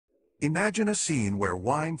Imagine a scene where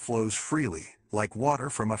wine flows freely, like water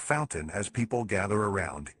from a fountain as people gather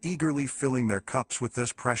around, eagerly filling their cups with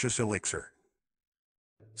this precious elixir.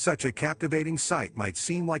 Such a captivating sight might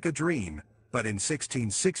seem like a dream, but in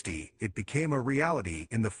 1660 it became a reality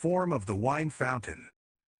in the form of the wine fountain.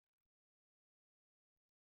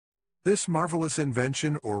 This marvelous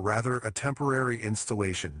invention, or rather a temporary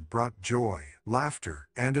installation, brought joy, laughter,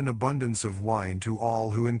 and an abundance of wine to all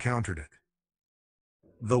who encountered it.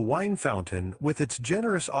 The wine fountain, with its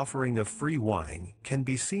generous offering of free wine, can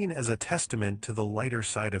be seen as a testament to the lighter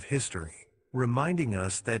side of history, reminding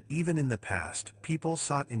us that even in the past, people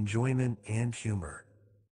sought enjoyment and humor.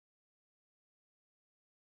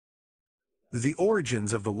 The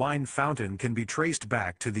origins of the wine fountain can be traced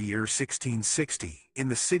back to the year 1660 in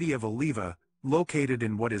the city of Oliva, located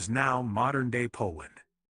in what is now modern-day Poland.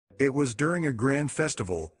 It was during a grand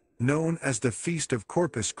festival, known as the Feast of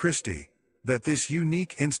Corpus Christi, that this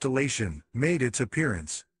unique installation made its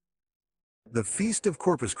appearance. The Feast of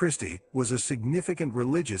Corpus Christi was a significant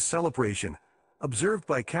religious celebration observed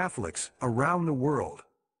by Catholics around the world.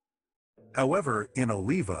 However, in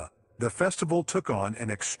Oliva, the festival took on an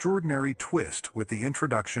extraordinary twist with the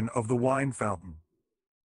introduction of the wine fountain.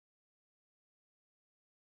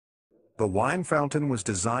 The wine fountain was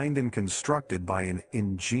designed and constructed by an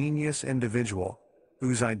ingenious individual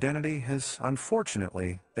whose identity has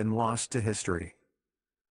unfortunately been lost to history.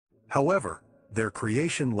 However, their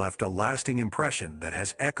creation left a lasting impression that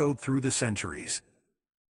has echoed through the centuries.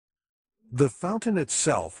 The fountain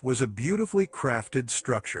itself was a beautifully crafted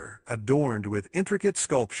structure, adorned with intricate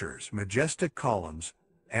sculptures, majestic columns,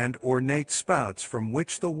 and ornate spouts from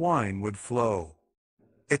which the wine would flow.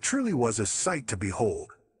 It truly was a sight to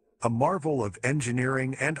behold, a marvel of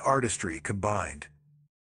engineering and artistry combined.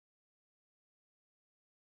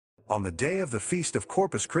 On the day of the Feast of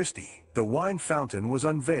Corpus Christi, the wine fountain was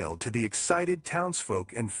unveiled to the excited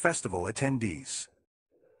townsfolk and festival attendees.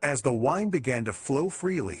 As the wine began to flow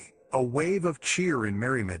freely, a wave of cheer and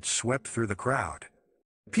merriment swept through the crowd.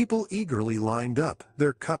 People eagerly lined up,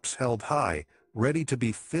 their cups held high, ready to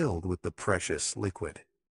be filled with the precious liquid.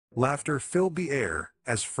 Laughter filled the air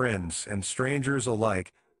as friends and strangers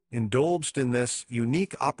alike indulged in this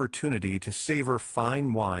unique opportunity to savor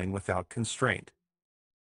fine wine without constraint.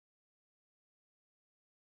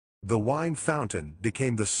 The wine fountain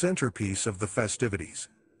became the centerpiece of the festivities,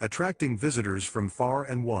 attracting visitors from far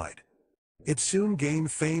and wide. It soon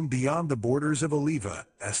gained fame beyond the borders of Oliva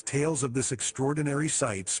as tales of this extraordinary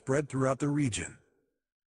sight spread throughout the region.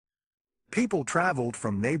 People traveled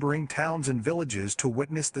from neighboring towns and villages to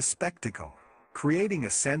witness the spectacle, creating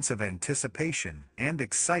a sense of anticipation and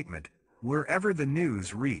excitement wherever the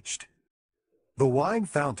news reached. The wine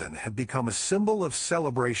fountain had become a symbol of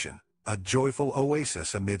celebration, a joyful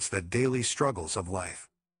oasis amidst the daily struggles of life.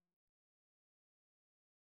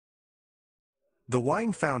 The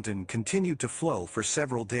wine fountain continued to flow for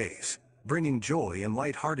several days, bringing joy and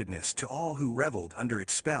lightheartedness to all who reveled under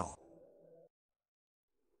its spell.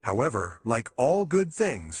 However, like all good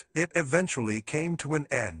things, it eventually came to an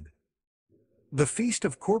end. The Feast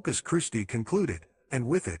of Corpus Christi concluded, and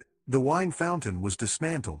with it, the wine fountain was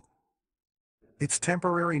dismantled. Its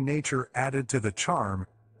temporary nature added to the charm,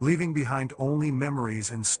 leaving behind only memories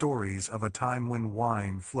and stories of a time when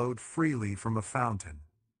wine flowed freely from a fountain.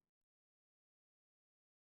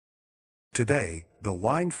 Today, the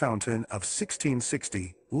wine fountain of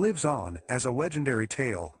 1660 lives on as a legendary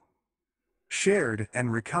tale, shared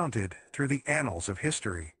and recounted through the annals of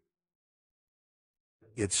history.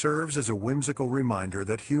 It serves as a whimsical reminder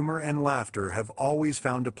that humor and laughter have always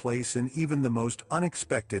found a place in even the most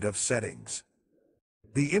unexpected of settings.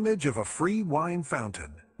 The image of a free wine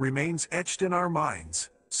fountain remains etched in our minds,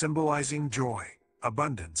 symbolizing joy,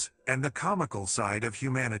 abundance, and the comical side of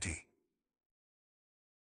humanity.